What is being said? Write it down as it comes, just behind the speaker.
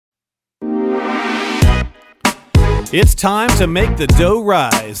It's time to make the dough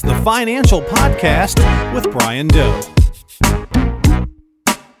rise, the financial podcast with Brian Doe.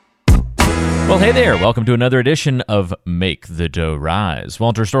 Well, hey there. Welcome to another edition of Make the Dough Rise.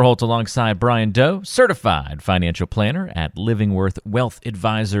 Walter Storholt alongside Brian Doe, certified financial planner at Livingworth Wealth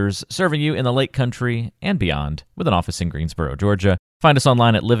Advisors, serving you in the Lake Country and beyond with an office in Greensboro, Georgia. Find us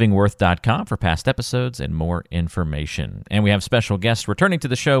online at livingworth.com for past episodes and more information. And we have special guests returning to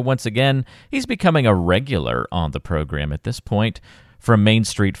the show once again. He's becoming a regular on the program at this point. From Main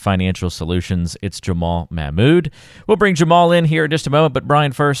Street Financial Solutions, it's Jamal Mahmood. We'll bring Jamal in here in just a moment, but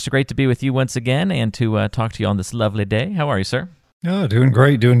Brian, first, great to be with you once again and to talk to you on this lovely day. How are you, sir? Oh, doing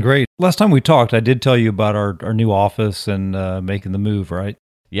great. Last time we talked, I did tell you about our new office and making the move, right?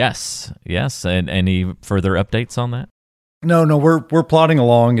 Yes. And any further updates on that? No, we're plodding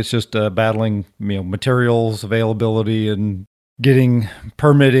along. It's just battling, materials availability and getting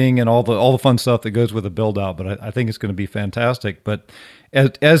permitting and all the fun stuff that goes with a build out. But I think it's going to be fantastic. But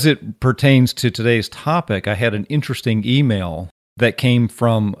as it pertains to today's topic, I had an interesting email that came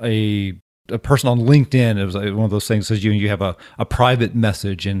from a person on LinkedIn. It was one of those things that says you have a private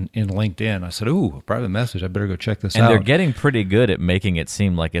message in LinkedIn. I said, ooh, a private message. I better go check this out. And they're getting pretty good at making it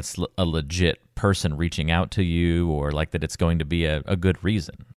seem like it's a legit person reaching out to you or like that it's going to be a good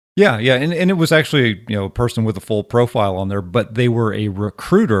reason. Yeah. And it was actually, a person with a full profile on there, but they were a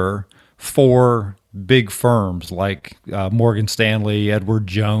recruiter for big firms like Morgan Stanley, Edward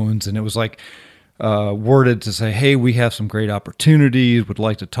Jones. And it was like worded to say, hey, we have some great opportunities, would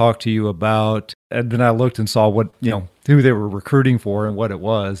like to talk to you about. And then I looked and saw what, who they were recruiting for and what it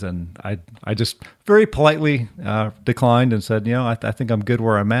was. And I just very politely declined and said, I think I'm good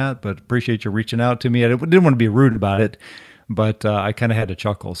where I'm at, but appreciate you reaching out to me. I didn't want to be rude about it, but I kind of had to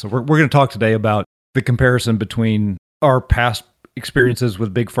chuckle. So we're going to talk today about the comparison between our past experiences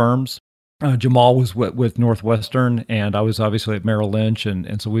with big firms. Jamal was with Northwestern, and I was obviously at Merrill Lynch,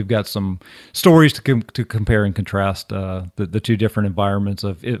 and so we've got some stories to compare and contrast the two different environments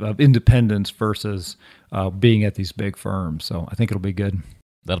of independence versus being at these big firms. So I think it'll be good.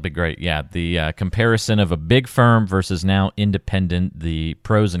 That'll be great. Yeah, the comparison of a big firm versus now independent, the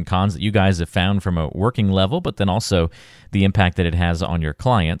pros and cons that you guys have found from a working level, but then also the impact that it has on your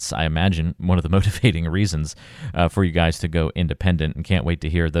clients. I imagine one of the motivating reasons for you guys to go independent, and can't wait to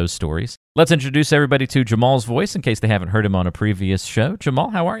hear those stories. Let's introduce everybody to Jamal's voice in case they haven't heard him on a previous show.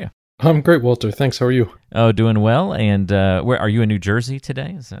 Jamal, how are you? I'm great, Walter. Thanks. How are you? Oh, doing well. And where are you in New Jersey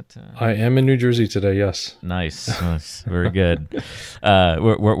today? Is that? I am in New Jersey today. Yes. Nice. Very good.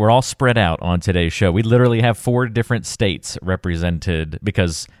 We're all spread out on today's show. We literally have 4 different states represented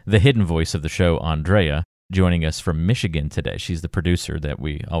because the hidden voice of the show, Andrea, joining us from Michigan today. She's the producer that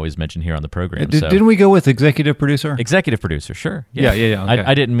we always mention here on the program. Didn't we go with executive producer? Executive producer, sure. Yeah. Okay.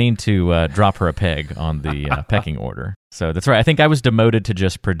 I didn't mean to drop her a peg on the pecking order. So that's right. I think I was demoted to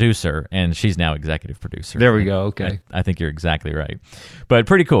just producer, and she's now executive producer. There we go. Okay. I think you're exactly right. But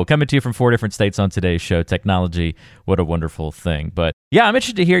pretty cool. Coming to you from 4 different states on today's show. Technology, what a wonderful thing. But yeah, I'm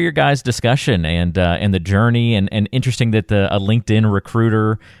interested to hear your guys' discussion and the journey, and interesting that a LinkedIn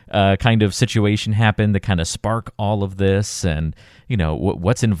recruiter kind of situation happened to kind of spark all of this, and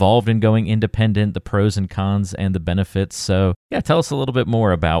what's involved in going independent, the pros and cons and the benefits. So yeah, tell us a little bit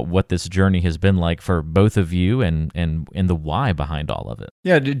more about what this journey has been like for both of you and the why behind all of it.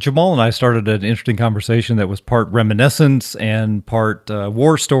 Yeah, Jamal and I started an interesting conversation that was part reminiscence and part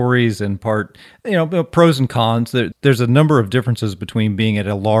war stories and part pros and cons. There's a number of differences between being at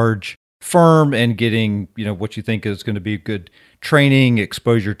a large firm and getting what you think is going to be good training,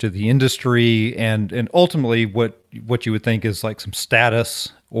 exposure to the industry, and ultimately what you would think is like some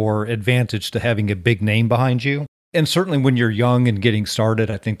status or advantage to having a big name behind you. And certainly when you're young and getting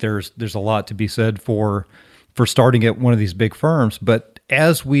started, I think there's a lot to be said for starting at one of these big firms. But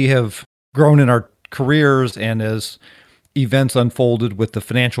as we have grown in our careers and as events unfolded with the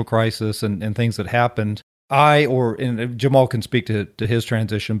financial crisis and things that happened, and Jamal can speak to his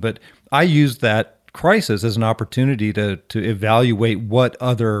transition, but I used that crisis as an opportunity to evaluate what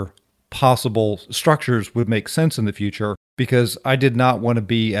other possible structures would make sense in the future, because I did not want to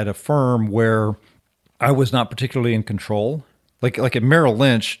be at a firm where I was not particularly in control. Like at Merrill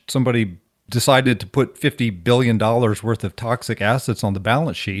Lynch, somebody decided to put $50 billion worth of toxic assets on the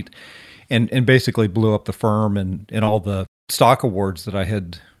balance sheet and basically blew up the firm and all the stock awards that I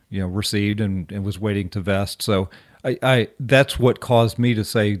had received and was waiting to vest. So I that's what caused me to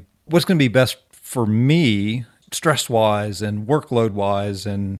say, what's going to be best for me, stress-wise and workload-wise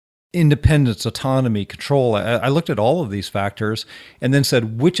and independence, autonomy, control. I looked at all of these factors and then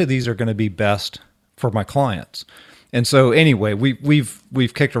said, which of these are going to be best for my clients? And so anyway,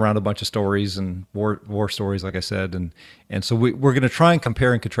 we've kicked around a bunch of stories and war stories, like I said, and so we're going to try and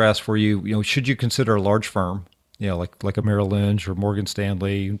compare and contrast for you. You know, should you consider a large firm, you know, like a Merrill Lynch or Morgan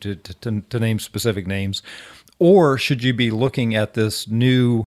Stanley, to name specific names, or should you be looking at this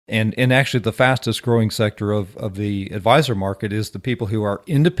new and actually the fastest growing sector of the advisor market is the people who are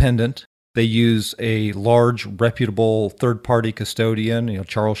independent. They use a large, reputable third-party custodian, you know,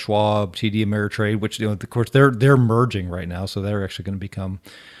 Charles Schwab, TD Ameritrade, which, you know, of course, they're merging right now, so they're actually going to become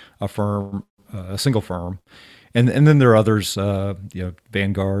a firm, a single firm. And then there are others, you know,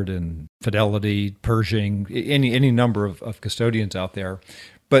 Vanguard and Fidelity, Pershing, any number of custodians out there.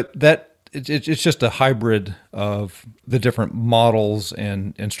 But it's just a hybrid of the different models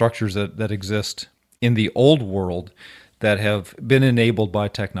and structures that exist in the old world that have been enabled by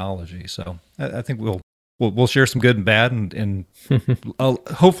technology. So I think we'll share some good and bad and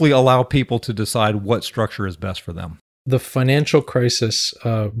hopefully allow people to decide what structure is best for them. The financial crisis,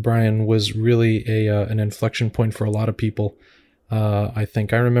 Brian, was really an inflection point for a lot of people. I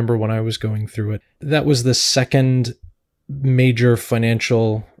think I remember when I was going through it. That was the second major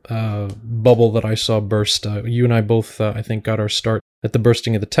financial bubble that I saw burst. You and I both, I think, got our start at the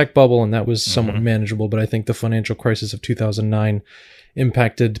bursting of the tech bubble, and that was somewhat manageable. But I think the financial crisis of 2009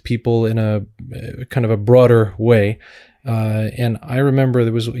 impacted people in a kind of a broader way. And I remember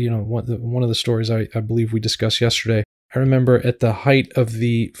there was, you know, one of the stories I believe we discussed yesterday. I remember at the height of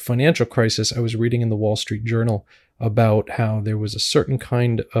the financial crisis, I was reading in the Wall Street Journal about how there was a certain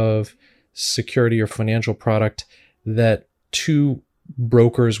kind of security or financial product that two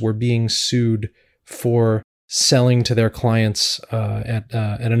brokers were being sued for selling to their clients at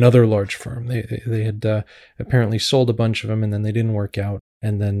another large firm. They had apparently sold a bunch of them, and then they didn't work out.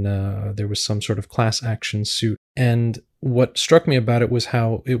 And then there was some sort of class action suit. And what struck me about it was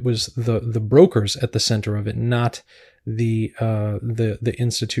how it was the brokers at the center of it, not the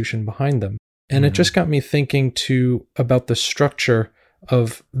institution behind them. And it just got me thinking about the structure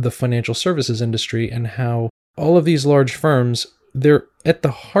of the financial services industry and how all of these large firms, they're at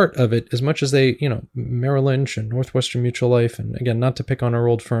the heart of it, as much as they, you know, Merrill Lynch and Northwestern Mutual Life, and again, not to pick on our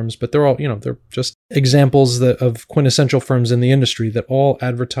old firms, but they're all, you know, they're just examples of quintessential firms in the industry that all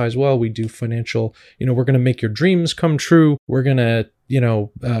advertise, well, we do financial, you know, we're going to make your dreams come true. We're going to, you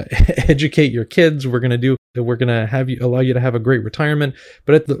know, educate your kids. We're going to allow you to have a great retirement.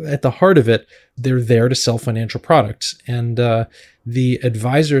 But at the heart of it, they're there to sell financial products. And the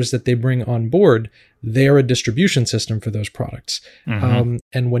advisors that they bring on board, they're a distribution system for those products.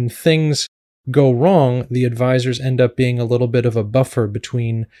 And when things go wrong, the advisors end up being a little bit of a buffer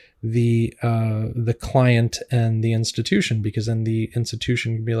between the client and the institution, because then the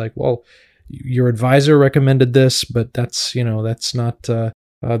institution can be like, well, your advisor recommended this, but that's, you know, that's not,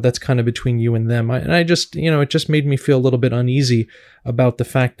 that's kind of between you and them. And I just, you know, it just made me feel a little bit uneasy about the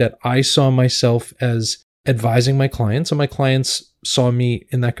fact that I saw myself as advising my clients, and my clients saw me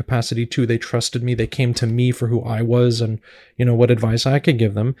in that capacity too. They trusted me. They came to me for who I was and, you know, what advice I could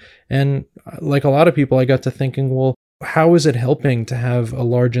give them. And like a lot of people, I got to thinking, well, how is it helping to have a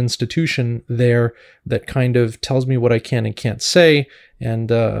large institution there that kind of tells me what I can and can't say, and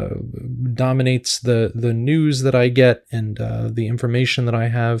dominates the news that I get and the information that I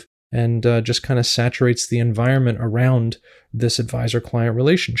have, and just kind of saturates the environment around this advisor-client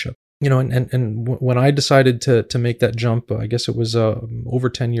relationship? You know, and when I decided to make that jump, I guess it was over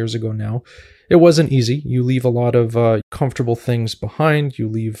 10 years ago now, it wasn't easy. You leave a lot of comfortable things behind. You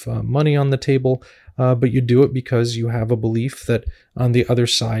leave money on the table, but you do it because you have a belief that on the other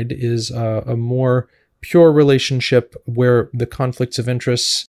side is a more pure relationship where the conflicts of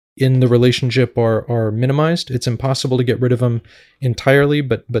interests in the relationship are minimized. It's impossible to get rid of them entirely,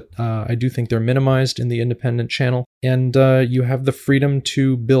 but I do think they're minimized in the independent channel. And you have the freedom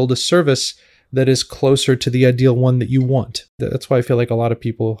to build a service that is closer to the ideal one that you want. That's why I feel like a lot of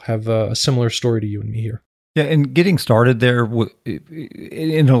people have a similar story to you and me here. Yeah, and getting started there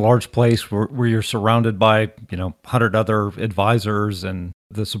in a large place where you're surrounded by, 100 other advisors and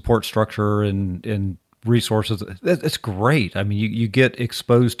the support structure and resources, it's great. I mean, you get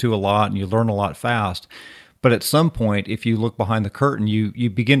exposed to a lot and you learn a lot fast. But at some point, if you look behind the curtain, you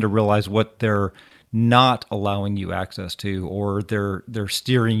begin to realize what they're not allowing you access to, or they're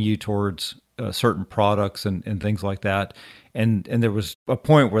steering you towards certain products and things like that. And there was a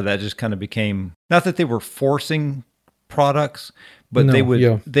point where that just kind of became, not that they were forcing products, but they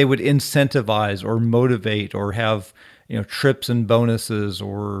would incentivize or motivate or have trips and bonuses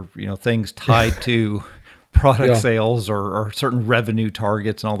or things tied to product sales or certain revenue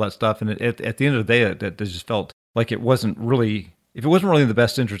targets and all that stuff. And at the end of the day, it just felt like it wasn't really, if it wasn't really in the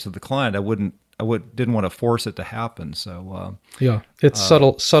best interest of the client, I wouldn't didn't want to force it to happen. So yeah, it's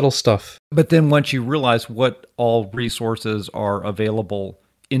subtle stuff. But then once you realize what all resources are available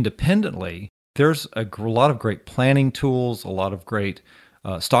independently, there's a lot of great planning tools, a lot of great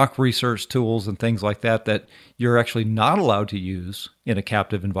stock research tools and things like that you're actually not allowed to use in a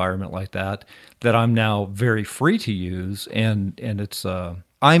captive environment like that I'm now very free to use. And it's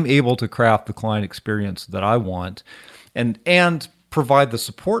I'm able to craft the client experience that I want and provide the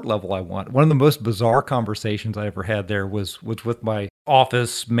support level I want. One of the most bizarre conversations I ever had there was with my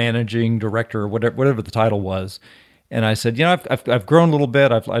office managing director, or whatever the title was. And I said, I've grown a little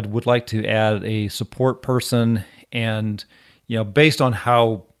bit. I would like to add a support person. And, based on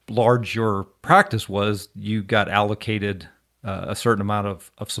how large your practice was, you got allocated a certain amount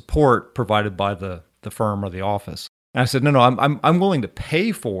of support provided by the firm or the office. And I said, no, I'm willing to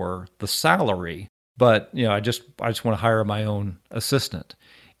pay for the salary, but I just want to hire my own assistant.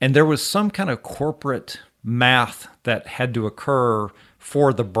 And there was some kind of corporate math that had to occur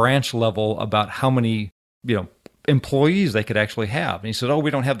for the branch level about how many employees they could actually have. And he said,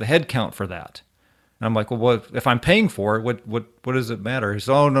 we don't have the head count for that. And I'm like, well, if I'm paying for it, what does it matter? He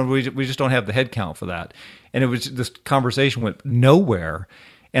said, no, we just don't have the head count for that. And this conversation went nowhere.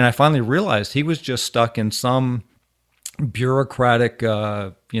 And I finally realized he was just stuck in some bureaucratic,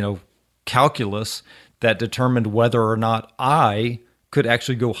 calculus that determined whether or not I could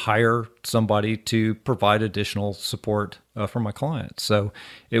actually go hire somebody to provide additional support for my clients. So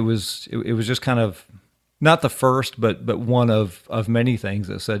it was just kind of not the first, but one of many things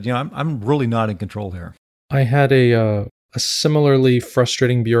that said, I'm really not in control here. I had a similarly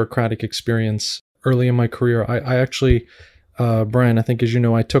frustrating bureaucratic experience early in my career. I actually, Brian, I think as you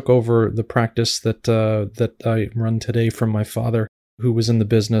know, I took over the practice that I run today from my father, who was in the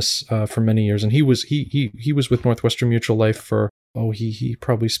business for many years, and he was with Northwestern Mutual Life for he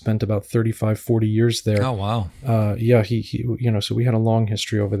probably spent about 35, 40 years there. Oh wow. Yeah, he so we had a long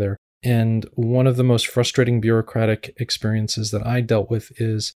history over there. And one of the most frustrating bureaucratic experiences that I dealt with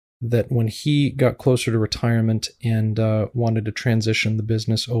is that when he got closer to retirement and wanted to transition the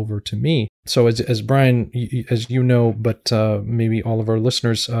business over to me. So as Brian, as you know, but maybe all of our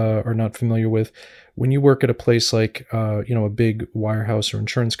listeners are not familiar with, when you work at a place like a big wirehouse or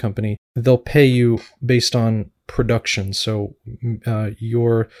insurance company, they'll pay you based on production. So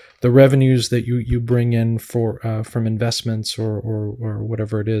the revenues that you bring in from investments or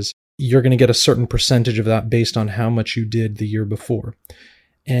whatever it is, you're going to get a certain percentage of that based on how much you did the year before.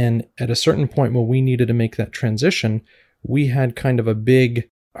 And at a certain point when we needed to make that transition, we had kind of a big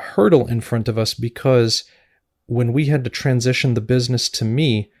hurdle in front of us, because when we had to transition the business to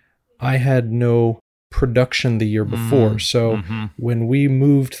me, I had no production the year before. So when we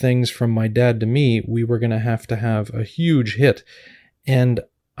moved things from my dad to me, we were going to have a huge hit. And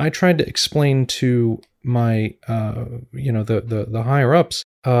I tried to explain to my, the higher ups,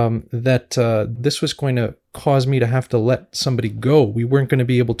 that this was going to cause me to have to let somebody go. We weren't going to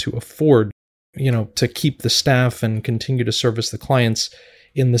be able to afford, to keep the staff and continue to service the clients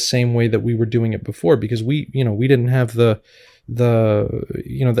in the same way that we were doing it before, because we didn't have that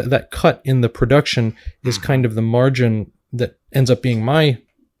cut in the production is kind of the margin that ends up being my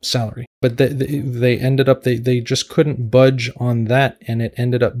salary. But they ended up, they just couldn't budge on that. And it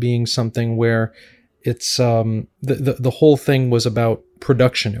ended up being something where it's the whole thing was about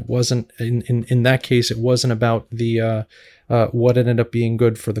production. It wasn't in that case, it wasn't about the what ended up being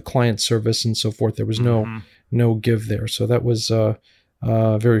good for the client service and so forth. There was no give there. So that was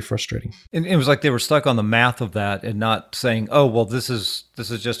very frustrating. And it was like they were stuck on the math of that and not saying, oh, well, this is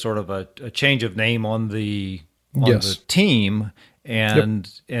just sort of a change of name on the team,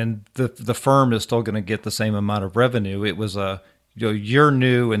 and the firm is still going to get the same amount of revenue. It was you're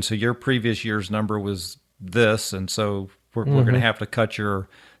new, and so your previous year's number was this, and so we're going to have to cut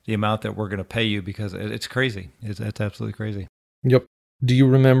the amount that we're going to pay you, because it's crazy. It's absolutely crazy. Yep. Do you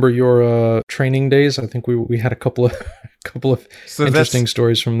remember your training days? I think we had a couple of interesting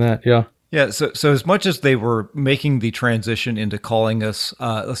stories from that. Yeah. Yeah. So as much as they were making the transition into calling us,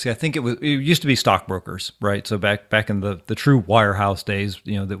 let's see, I think it used to be stockbrokers, right? So back in the true wirehouse days,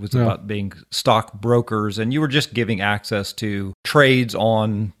 that was about being stockbrokers, and you were just giving access to trades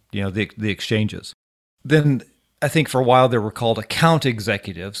on, the exchanges. Then I think for a while they were called account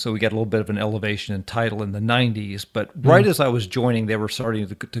executives. So we got a little bit of an elevation in title in the 90s. But right as I was joining, they were starting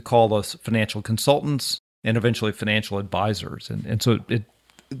to call us financial consultants and eventually financial advisors. And so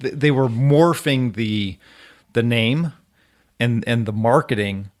they were morphing the name and the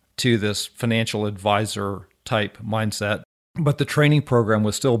marketing to this financial advisor type mindset. But the training program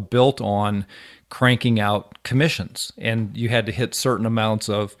was still built on cranking out commissions. And you had to hit certain amounts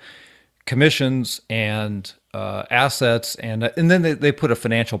of commissions and assets, and then they put a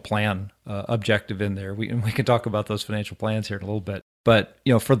financial plan objective in there. We can talk about those financial plans here in a little bit. But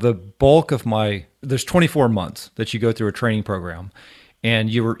for the bulk of there's 24 months that you go through a training program, and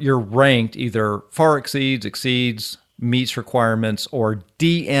you're ranked either far exceeds, meets requirements, or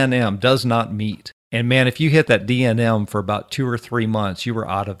DNM, does not meet. And man, if you hit that DNM for about 2 or 3 months, you were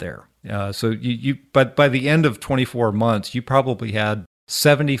out of there. So but by the end of 24 months, you probably had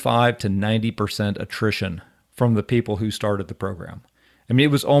 75 to 90% attrition from the people who started the program. I mean,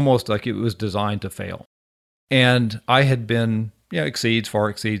 it was almost like it was designed to fail. And I had been, far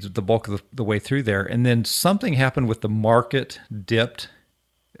exceeds the bulk of the way through there. And then something happened with the market dipped.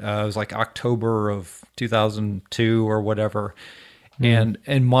 It was like October of 2002 or whatever. And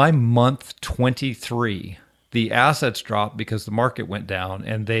in my month 23, the assets dropped because the market went down,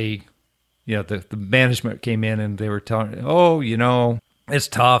 and the management came in and they were telling, it's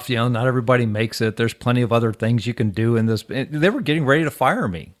tough. Not everybody makes it. There's plenty of other things you can do in this. They were getting ready to fire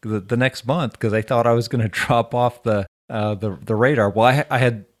me the next month because they thought I was going to drop off the radar. Well, I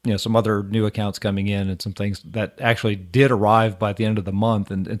had some other new accounts coming in and some things that actually did arrive by the end of the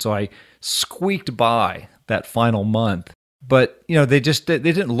month, and so I squeaked by that final month. But they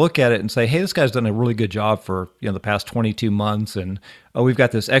didn't look at it and say, hey, this guy's done a really good job for the past 22 months, and we've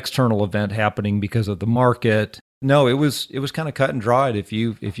got this external event happening because of the market. No, it was kind of cut and dried. If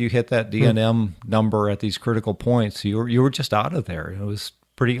you hit that DNM number at these critical points, you were just out of there. It was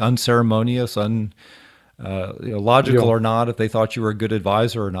pretty unceremonious, logical or not, if they thought you were a good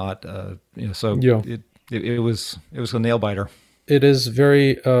advisor or not. It was a nail biter. It is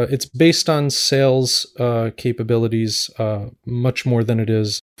very. It's based on sales capabilities much more than it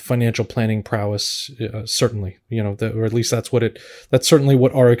is financial planning prowess. Certainly, or at least that's certainly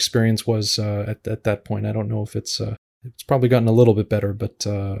what our experience was at that point. I don't know if it's probably gotten a little bit better, but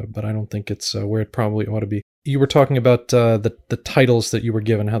I don't think it's where it probably ought to be. You were talking about the titles that you were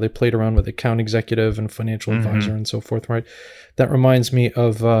given, how they played around with account executive and financial advisor and so forth, right? That reminds me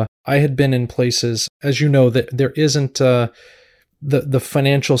of I had been in places, as you know, that there isn't. The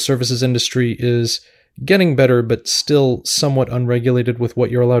financial services industry is getting better, but still somewhat unregulated with what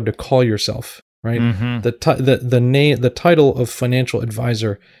you're allowed to call yourself, right? The title of financial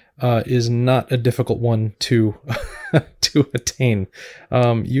advisor is not a difficult one to attain.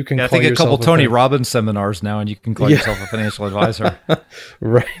 You can. I think a couple Tony Robbins seminars now, and you can call yourself a financial advisor,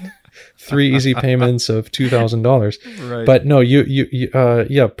 right? 3 easy payments of $2,000. Right. But no, you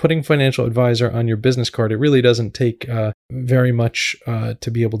putting financial advisor on your business card, it really doesn't take very much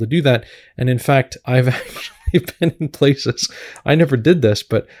to be able to do that. And in fact, I've actually been in places, I never did this,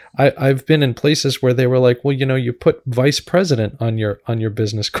 but I've been in places where they were like, well, you put vice president on your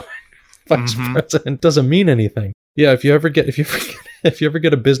business card. Vice president doesn't mean anything. Yeah, if you ever get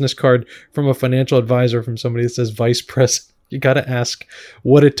a business card from a financial advisor from somebody that says vice president, you got to ask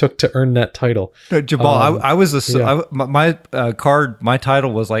what it took to earn that title. Jabal, I was my card. My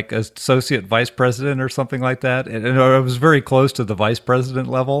title was like associate vice president or something like that, and I was very close to the vice president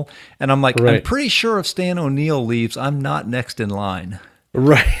level. And I'm like, I'm pretty sure if Stan O'Neill leaves, I'm not next in line.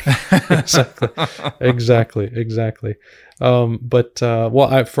 Right. Exactly.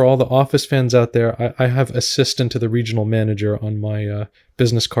 For all the Office fans out there, I have assistant to the regional manager on my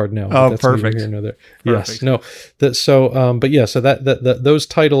business card now. Oh, that's perfect. Yes. No. So those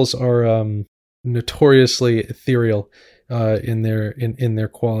titles are notoriously ethereal in their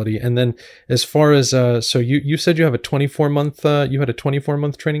quality. And then as far as so you said you have a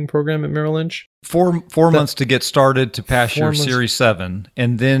 24-month training program at Merrill Lynch? Four months to get started to pass your Series 7.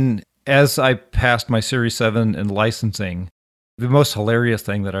 And then as I passed my Series 7 in licensing, the most hilarious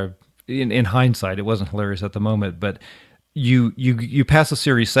thing that in hindsight, it wasn't hilarious at the moment, but you pass a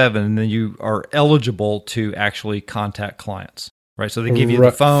Series 7 and then you are eligible to actually contact clients, right? So they give you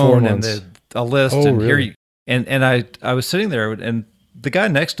the phone and a list, and really? Here and I was sitting there, and the guy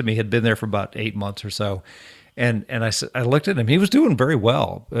next to me had been there for about 8 months or so. And I looked at him. He was doing very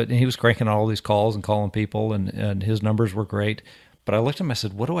well. And he was cranking out all these calls and calling people, and his numbers were great. But I looked at him. I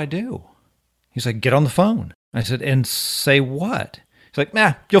said, "What do I do?" He's like, "Get on the phone." I said, "And say what?" He's like,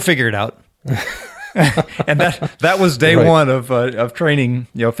 "Nah, you'll figure it out." And that was day one of training,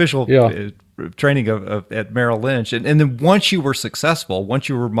 official training at Merrill Lynch. And then once you were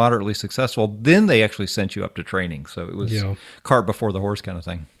moderately successful, then they actually sent you up to training. So it was cart before the horse kind of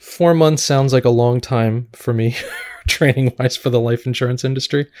thing. 4 months sounds like a long time for me, training wise, for the life insurance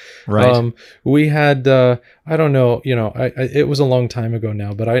industry. Right. We had, I don't know, it was a long time ago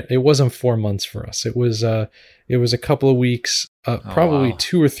now, but it wasn't 4 months for us. It was a couple of weeks. probably wow.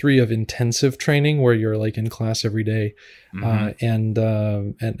 2 or 3 of intensive training where you're like in class every day. And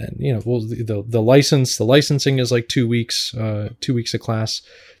well, the licensing is like 2 weeks, 2 weeks of class.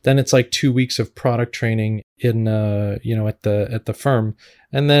 Then it's like 2 weeks of product training in, at the firm.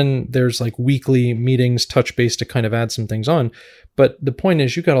 And then there's like weekly meetings, touch base to kind of add some things on. But the point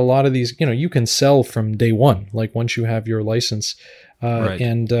is, you got a lot of these, you can sell from day one, like once you have your license. Right.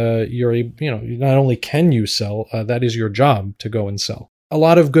 And not only can you sell, that is your job to go and sell. A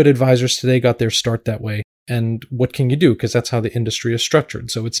lot of good advisors today got their start that way. And what can you do? Because that's how the industry is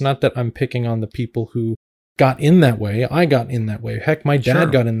structured. So it's not that I'm picking on the people who got in that way. I got in that way. Heck, my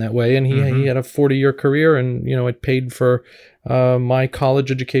dad got in that way, and he had a 40-year career, and it paid for my college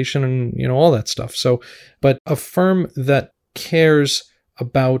education and all that stuff. So, but a firm that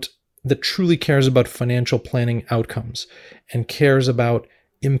truly cares about financial planning outcomes and cares about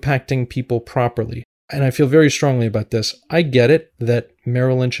impacting people properly. And I feel very strongly about this. I get it that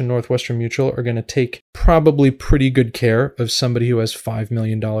Merrill Lynch and Northwestern Mutual are going to take probably pretty good care of somebody who has $5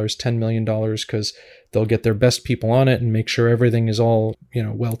 million, $10 million, because they'll get their best people on it and make sure everything is all,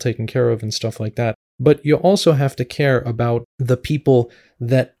 well taken care of and stuff like that. But you also have to care about the people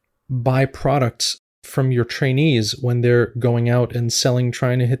that buy products from your trainees when they're going out and selling,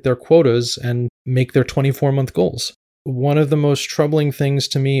 trying to hit their quotas and make their 24-month goals. One of the most troubling things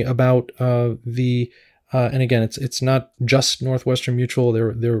to me about and again, it's not just Northwestern Mutual.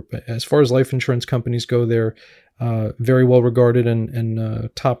 They're as far as life insurance companies go, they're very well regarded and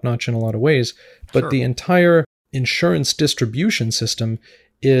top notch in a lot of ways. But the entire insurance distribution system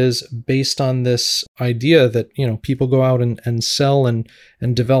is based on this idea that people go out and sell and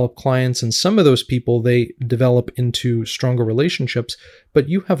develop clients, and some of those people they develop into stronger relationships. But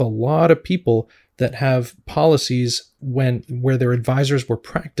you have a lot of people that have policies where their advisors were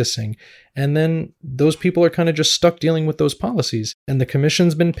practicing, and then those people are kind of just stuck dealing with those policies, and the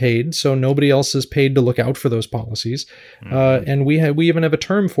commission's been paid, so nobody else is paid to look out for those policies. And we even have a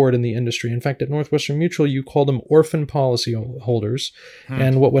term for it in the industry. In fact, at Northwestern Mutual, you called them orphan policy holders.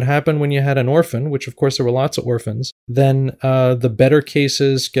 And what would happen when you had an orphan, which of course there were lots of orphans, then the better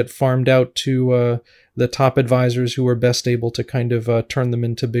cases get farmed out to the top advisors who are best able to kind of turn them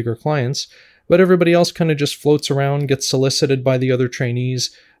into bigger clients. But everybody else kind of just floats around, gets solicited by the other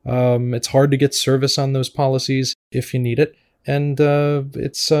trainees. It's hard to get service on those policies if you need it. And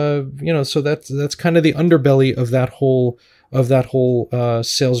it's so that's kind of the underbelly of that whole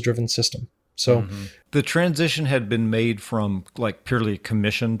sales-driven system. So the transition had been made from like purely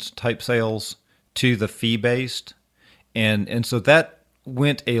commissioned type sales to the fee-based, and so that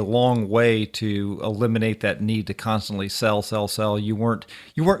went a long way to eliminate that need to constantly sell. You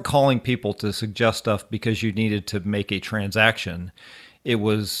weren't calling people to suggest stuff because you needed to make a transaction. It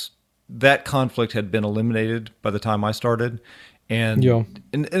was that conflict had been eliminated by the time I started. And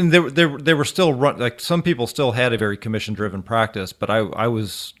there were still like some people still had a very commission driven practice, but I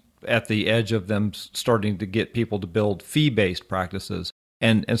was at the edge of them starting to get people to build fee-based practices.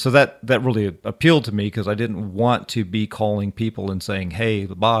 And so that really appealed to me because I didn't want to be calling people and saying, hey,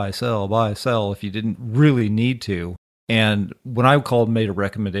 buy, sell, if you didn't really need to. And when I made a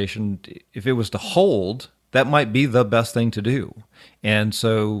recommendation, if it was to hold, that might be the best thing to do. And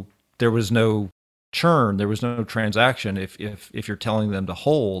so there was no churn, there was no transaction if you're telling them to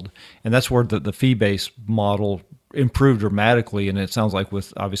hold. And that's where the fee-based model improved dramatically. And it sounds like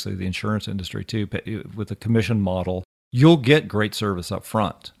with obviously the insurance industry too, with the commission model, you'll get great service up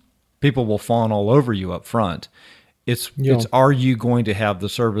front. People will fawn all over you up front. It's are you going to have the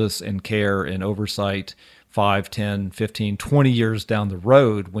service and care and oversight 5, 10, 15, 20 years down the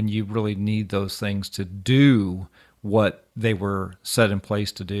road when you really need those things to do what they were set in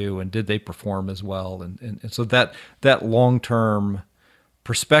place to do, and did they perform as well? And so that long-term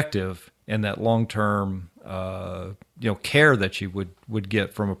perspective and that long-term care that you would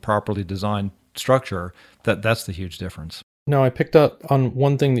get from a properly designed structure, that's the huge difference. Now, I picked up on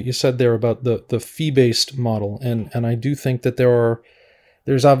one thing that you said there about the fee-based model, and I do think that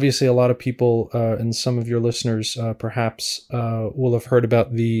there's obviously a lot of people, and some of your listeners perhaps will have heard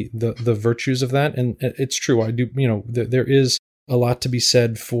about the virtues of that, and it's true. I do, there is a lot to be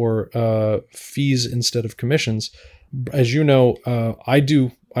said for fees instead of commissions. As you know,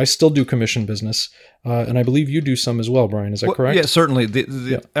 I still do commission business, and I believe you do some as well, Brian. Is that correct? Yeah, certainly.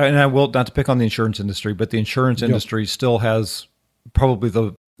 And I will, not to pick on the insurance industry, but the insurance industry still has probably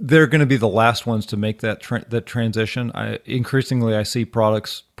they're going to be the last ones to make that transition. Increasingly, I see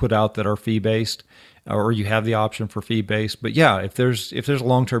products put out that are fee-based, or you have the option for fee-based. But yeah, if there's a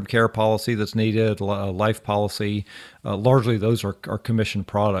long-term care policy that's needed, a life policy, largely those are commission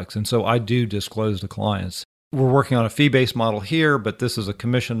products. And so I do disclose to clients, we're working on a fee-based model here, but this is a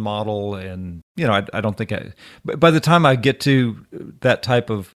commission model. And, I don't think by the time I get to that type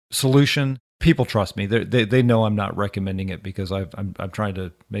of solution, people trust me. They know I'm not recommending it because I'm trying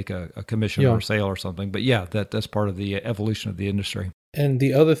to make a commission or sale or something. But yeah, that's part of the evolution of the industry. And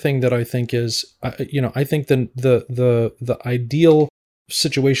the other thing that I think is, I think the ideal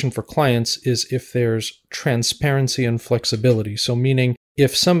situation for clients is if there's transparency and flexibility. So meaning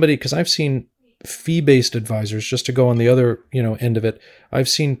if somebody, because I've seen fee-based advisors, just to go on the other, end of it, I've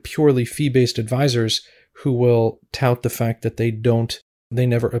seen purely fee-based advisors who will tout the fact that they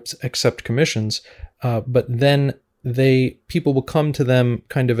never accept commissions, but then people will come to them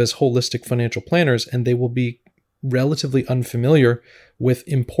kind of as holistic financial planners, and they will be relatively unfamiliar with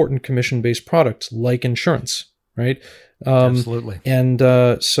important commission-based products like insurance, right? Absolutely. And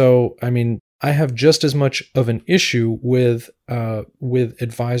so, I mean, I have just as much of an issue with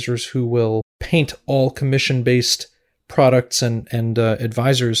advisors who will paint all commission-based products and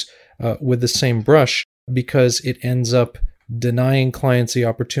advisors with the same brush, because it ends up denying clients the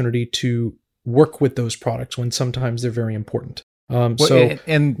opportunity to work with those products when sometimes they're very important. I've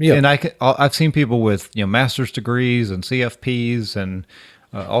seen people with master's degrees and CFPs and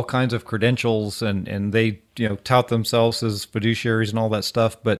all kinds of credentials, and they tout themselves as fiduciaries and all that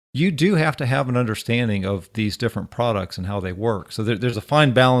stuff. But you do have to have an understanding of these different products and how they work. So there's a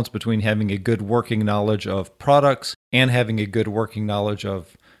fine balance between having a good working knowledge of products and having a good working knowledge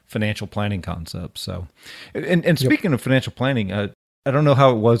of financial planning concepts. So, and speaking of financial planning, I don't know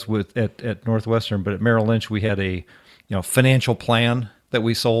how it was at Northwestern, but at Merrill Lynch we had a financial plan that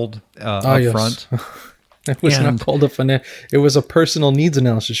we sold up front. It was not called it was a personal needs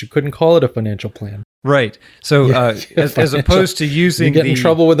analysis. You couldn't call it a financial plan. Right. So as opposed to using you get in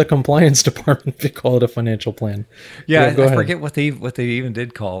trouble with the compliance department if you call it a financial plan. Yeah, I forget what they even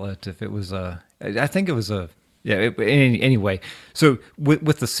did call it. If it was I think it was anyway. So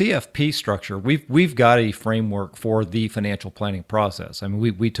with the CFP structure, we've got a framework for the financial planning process. I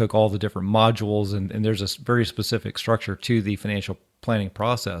mean, we took all the different modules and there's a very specific structure to the financial planning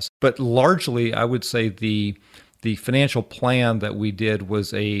process. But largely, I would say the financial plan that we did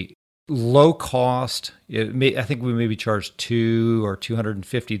was a low cost. I think we maybe charged $200 or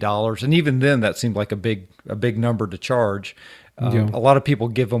 $250, and even then, that seemed like a big number to charge. A lot of people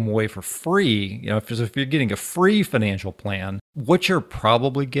give them away for free. If you're getting a free financial plan, what you're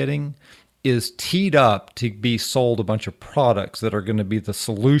probably getting is teed up to be sold a bunch of products that are going to be the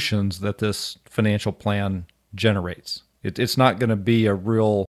solutions that this financial plan generates. It's not going to be a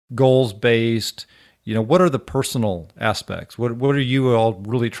real goals-based, what are the personal aspects? What are you all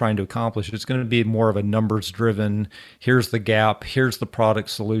really trying to accomplish? It's going to be more of a numbers-driven, here's the gap, here's the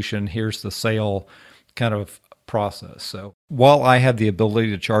product solution, here's the sale kind of process. So while I have the ability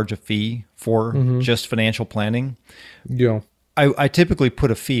to charge a fee for just financial planning, I typically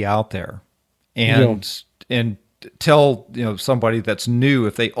put a fee out there and tell somebody that's new,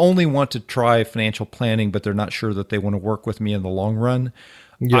 if they only want to try financial planning but they're not sure that they want to work with me in the long run,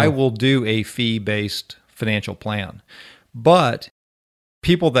 I will do a fee-based financial plan. But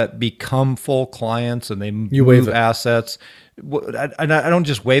people that become full clients and they move assets, I don't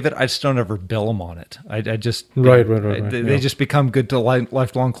just waive it. I just don't ever bill them on it. I just They just become good to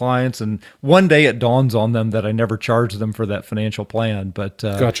lifelong clients, and one day it dawns on them that I never charged them for that financial plan. But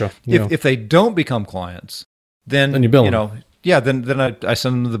gotcha. If they don't become clients, then you bill them. Then I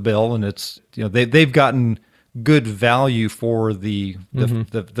send them the bill, and it's they've gotten good value for the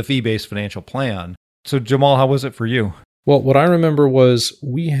fee-based financial plan. So Jamal, how was it for you? Well, what I remember was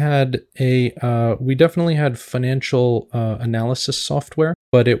we definitely had financial analysis software,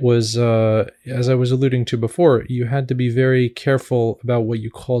 but it was, as I was alluding to before, you had to be very careful about what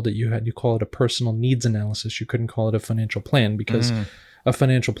you called it. You call it a personal needs analysis. You couldn't call it a financial plan because a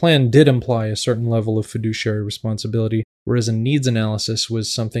financial plan did imply a certain level of fiduciary responsibility, whereas a needs analysis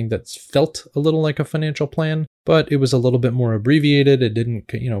was something that felt a little like a financial plan, but it was a little bit more abbreviated. It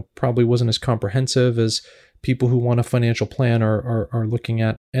didn't, probably wasn't as comprehensive as people who want a financial plan are looking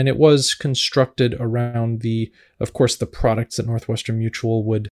at. And it was constructed around of course, the products that Northwestern Mutual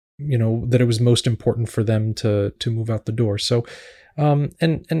would, that it was most important for them to move out the door. So,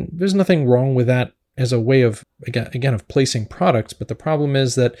 and there's nothing wrong with that as a way of, again, of placing products. But the problem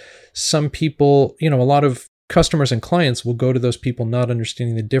is that some people, a lot of customers and clients will go to those people not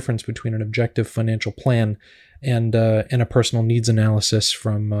understanding the difference between an objective financial plan and a personal needs analysis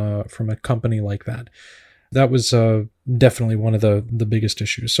from a company like that. That was definitely one of the biggest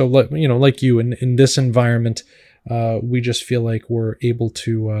issues. So, like you, in this environment, we just feel like we're able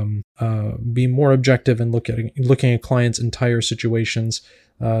to be more objective and looking at clients' entire situations,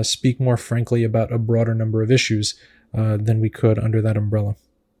 speak more frankly about a broader number of issues than we could under that umbrella.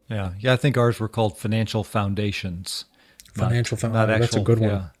 Yeah. I think ours were called financial foundations. Financial foundation. That's a good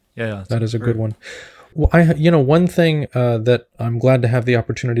one. Yeah. That is a good one. Well, one thing that I'm glad to have the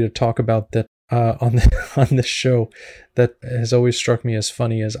opportunity to talk about that on this show that has always struck me as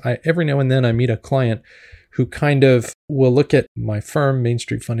funny is every now and then I meet a client who kind of will look at my firm, Main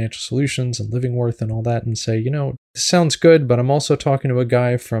Street Financial Solutions and Livingworth and all that and say, this sounds good, but I'm also talking to a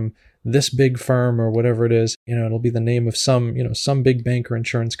guy from this big firm or whatever it is, it'll be the name of some big bank or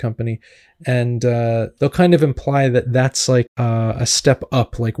insurance company. And they'll kind of imply that that's like a step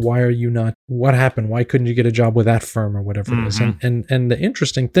up. Like, why are you not, what happened? Why couldn't you get a job with that firm or whatever it is? And the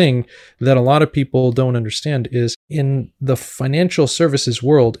interesting thing that a lot of people don't understand is in the financial services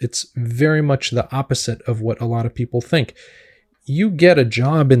world, it's very much the opposite of what a lot of people think. You get a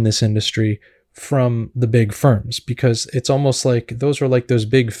job in this industry from the big firms because it's almost like those are like those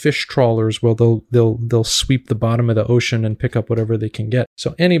big fish trawlers where they'll sweep the bottom of the ocean and pick up whatever they can get.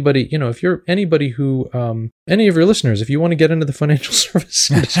 So anybody, if you're anybody who any of your listeners, if you want to get into the financial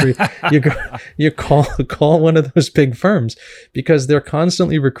service industry, you call one of those big firms because they're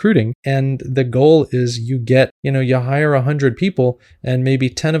constantly recruiting, and the goal is you hire 100 people and maybe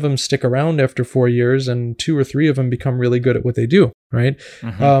 10 of them stick around after 4 years and 2 or 3 of them become really good at what they do. Right.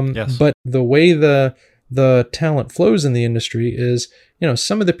 Yes. But the way the talent flows in the industry is,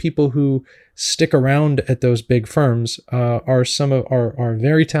 some of the people who stick around at those big firms are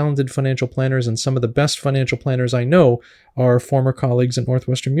very talented financial planners, and some of the best financial planners I know are former colleagues at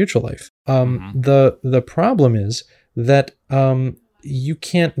Northwestern Mutual Life. The problem is that you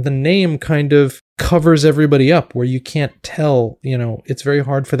can't, the name kind of covers everybody up where you can't tell, it's very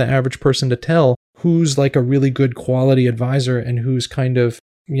hard for the average person to tell who's like a really good quality advisor and who's kind of,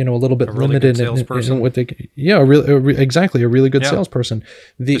 a little bit really limited in what they, exactly, a really good salesperson,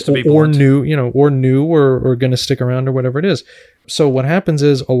 or new or going to stick around or whatever it is. So what happens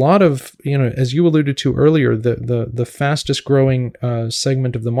is a lot of, as you alluded to earlier, the fastest growing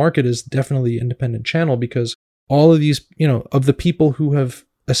segment of the market is definitely independent channel, because all of these, of the people who have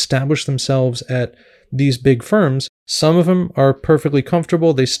established themselves at these big firms, some of them are perfectly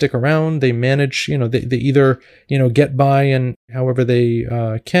comfortable. They stick around. They manage, they either, get by and however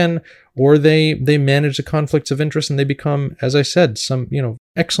they can, or they manage the conflicts of interest and they become, as I said, some,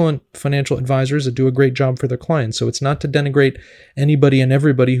 excellent financial advisors that do a great job for their clients. So it's not to denigrate anybody and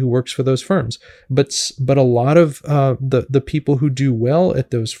everybody who works for those firms, but a lot of the people who do well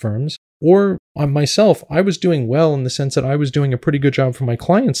at those firms, or myself, I was doing well in the sense that I was doing a pretty good job for my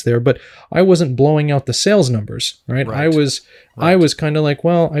clients there, but I wasn't blowing out the sales numbers, right? I was kind of like,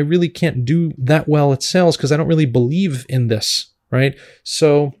 well, I really can't do that well at sales because I don't really believe in this, right?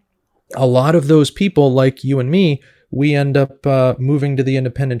 So a lot of those people like you and me, we end up moving to the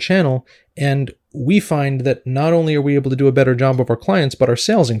independent channel, and we find that not only are we able to do a better job of our clients, but our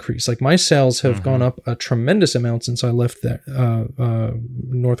sales increase. Like my sales have gone up a tremendous amount since I left that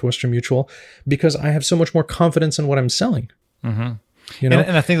Northwestern Mutual, because I have so much more confidence in what I'm selling. And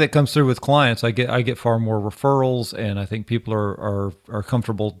I think that comes through with clients. I get far more referrals, and I think people are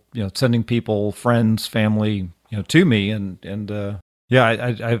comfortable, sending people, friends, family, to me,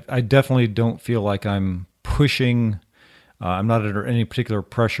 I definitely don't feel like I'm pushing. I'm not under any particular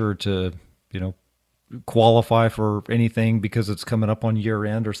pressure to, qualify for anything because it's coming up on year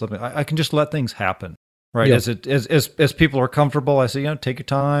end or something. I can just let things happen, right? Yep. As people are comfortable, I say, take your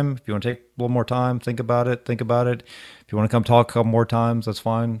time. If you want to take a little more time, think about it. If you want to come talk a couple more times, that's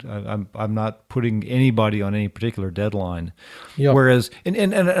fine. I'm not putting anybody on any particular deadline. Yep. Whereas,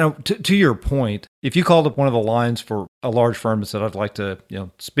 and to your point, if you called up one of the lines for a large firm and said, I'd like to,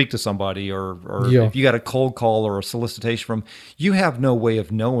 speak to somebody, or if you got a cold call or a solicitation from, you have no way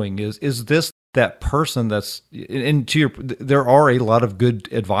of knowing, is this that person that's, and there are a lot of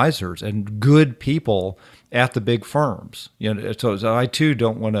good advisors and good people at the big firms. So I too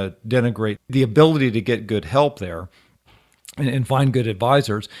don't want to denigrate the ability to get good help there and find good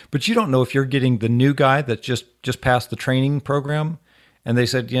advisors, but you don't know if you're getting the new guy that just passed the training program and they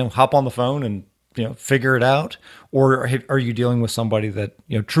said, hop on the phone and, figure it out, or are you dealing with somebody that,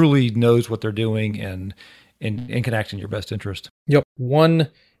 truly knows what they're doing and can act in your best interest? Yep. One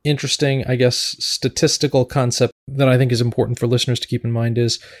interesting, I guess, statistical concept that I think is important for listeners to keep in mind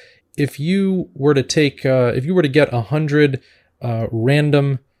is if you were to get 100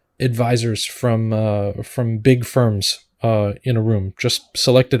 random advisors from big firms in a room, just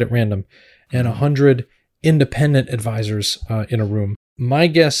selected at random, and 100 independent advisors in a room, my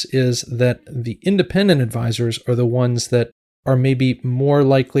guess is that the independent advisors are the ones that are maybe more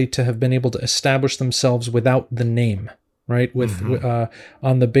likely to have been able to establish themselves without the name, right? With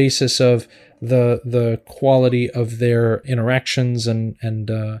on the basis of the quality of their interactions, and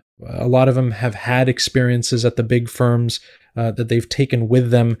a lot of them have had experiences at the big firms that they've taken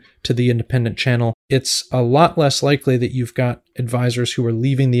with them to the independent channel. It's a lot less likely that you've got advisors who are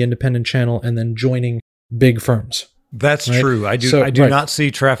leaving the independent channel and then joining big firms. That's right? true. I do not see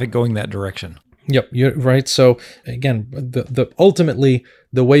traffic going that direction. Yep, you're right. So again, ultimately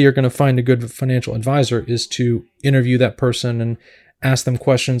the way you're going to find a good financial advisor is to interview that person and ask them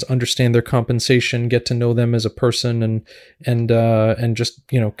questions, understand their compensation, get to know them as a person, and just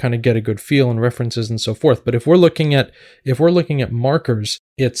kind of get a good feel and references and so forth. But if we're looking at markers,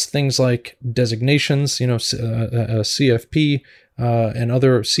 it's things like designations, CFP and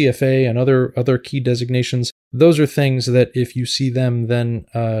other CFA and other key designations. Those are things that if you see them, then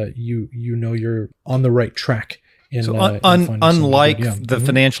you know you're on the right track. Unlike the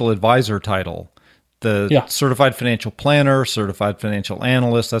financial advisor title, the certified financial planner, certified financial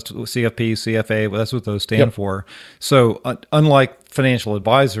analyst, that's what CFP, CFA, that's what those stand for. So unlike financial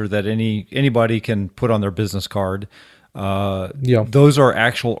advisor that anybody can put on their business card, those are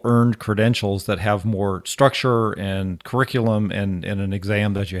actual earned credentials that have more structure and curriculum and an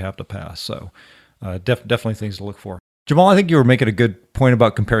exam that you have to pass. So definitely things to look for. Jamal, I think you were making a good point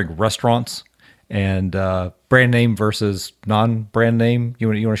about comparing restaurants and brand name versus non-brand name. You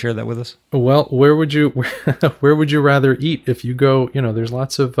want to share that with us? Well, where would you rather eat if you go? There's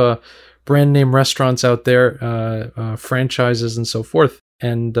lots of brand name restaurants out there, franchises and so forth.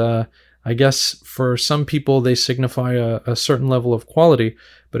 And I guess for some people they signify a certain level of quality.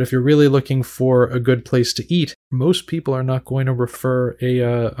 But if you're really looking for a good place to eat, most people are not going to refer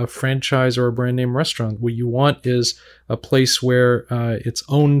a franchise or a brand name restaurant. What you want is a place where it's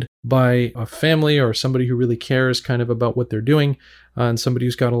owned by a family or somebody who really cares kind of about what they're doing, and somebody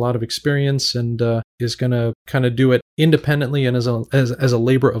who's got a lot of experience and is going to kind of do it independently and as a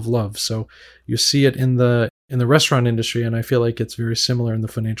labor of love. So you see it in the restaurant industry, and I feel like it's very similar in the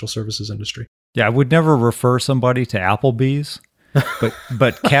financial services industry. Yeah, I would never refer somebody to Applebee's.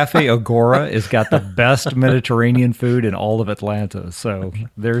 But Cafe Agora has got the best Mediterranean food in all of Atlanta. So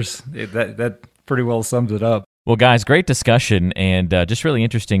that pretty well sums it up. Well, guys, great discussion, and just really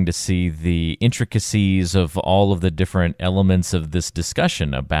interesting to see the intricacies of all of the different elements of this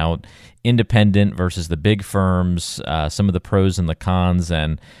discussion about independent versus the big firms, some of the pros and the cons,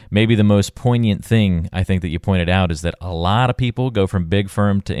 and maybe the most poignant thing I think that you pointed out is that a lot of people go from big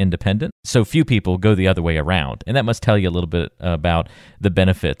firm to independent, so few people go the other way around, and that must tell you a little bit about the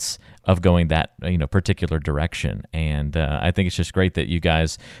benefits of going that particular direction. And I think it's just great that you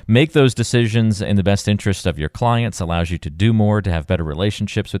guys make those decisions in the best interest of your clients, allows you to do more, to have better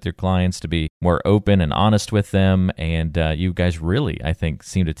relationships with your clients, to be more open and honest with them. And you guys really, I think,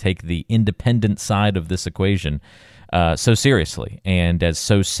 seem to take the independent side of this equation so seriously and as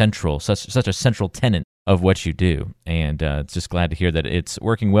so central, such a central tenet of what you do. And it's just glad to hear that it's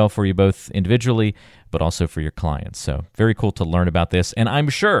working well for you both individually, but also for your clients. So very cool to learn about this. And I'm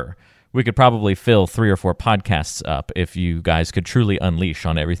sure we could probably fill 3 or 4 podcasts up if you guys could truly unleash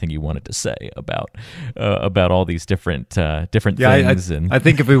on everything you wanted to say about all these different things. I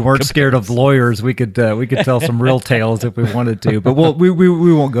think if we weren't scared of lawyers, we could tell some real tales if we wanted to. But we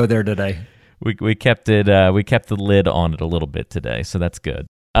won't go there today. We kept the lid on it a little bit today, so that's good.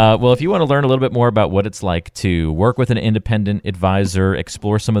 Well, if you want to learn a little bit more about what it's like to work with an independent advisor,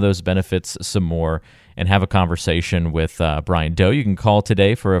 explore some of those benefits some more, and have a conversation with Brian Doe, you can call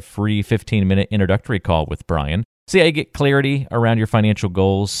today for a free 15-minute introductory call with Brian. See how you get clarity around your financial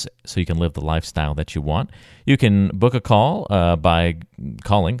goals so you can live the lifestyle that you want. You can book a call by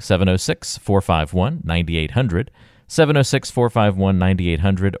calling 706-451-9800,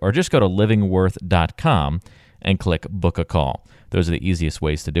 706-451-9800, or just go to livingworth.com and click Book a Call. Those are the easiest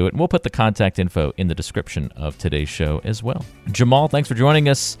ways to do it. And we'll put the contact info in the description of today's show as well. Jamal, thanks for joining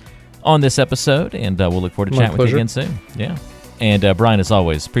us on this episode, and we'll look forward to chatting with you again soon. Yeah. And Brian, as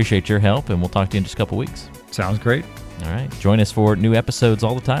always, appreciate your help, and we'll talk to you in just a couple weeks. Sounds great. All right. Join us for new episodes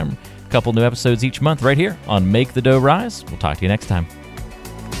all the time. A couple new episodes each month right here on Make the Dough Rise. We'll talk to you next time.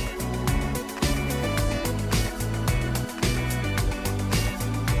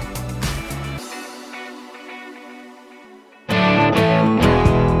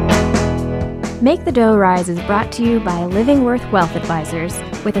 Make the Dough Rise is brought to you by Living Worth Wealth Advisors,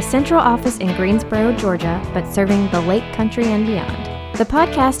 with a central office in Greensboro, Georgia, but serving the Lake Country and beyond. The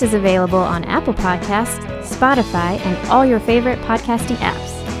podcast is available on Apple Podcasts, Spotify, and all your favorite podcasting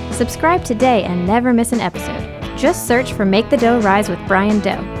apps. Subscribe today and never miss an episode. Just search for Make the Dough Rise with Brian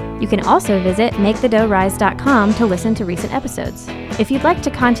Doe. You can also visit MakeTheDoughRise.com to listen to recent episodes. If you'd like to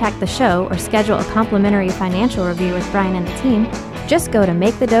contact the show or schedule a complimentary financial review with Brian and the team, just go to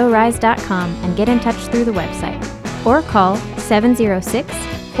MakeTheDoughRise.com and get in touch through the website. Or call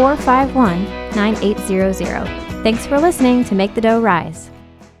 706-451-9800. Thanks for listening to Make the Dough Rise.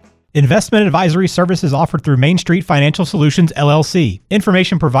 Investment advisory services offered through Main Street Financial Solutions, LLC.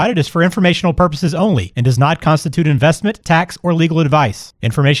 Information provided is for informational purposes only and does not constitute investment, tax, or legal advice.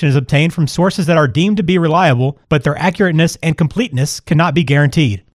 Information is obtained from sources that are deemed to be reliable, but their accurateness and completeness cannot be guaranteed.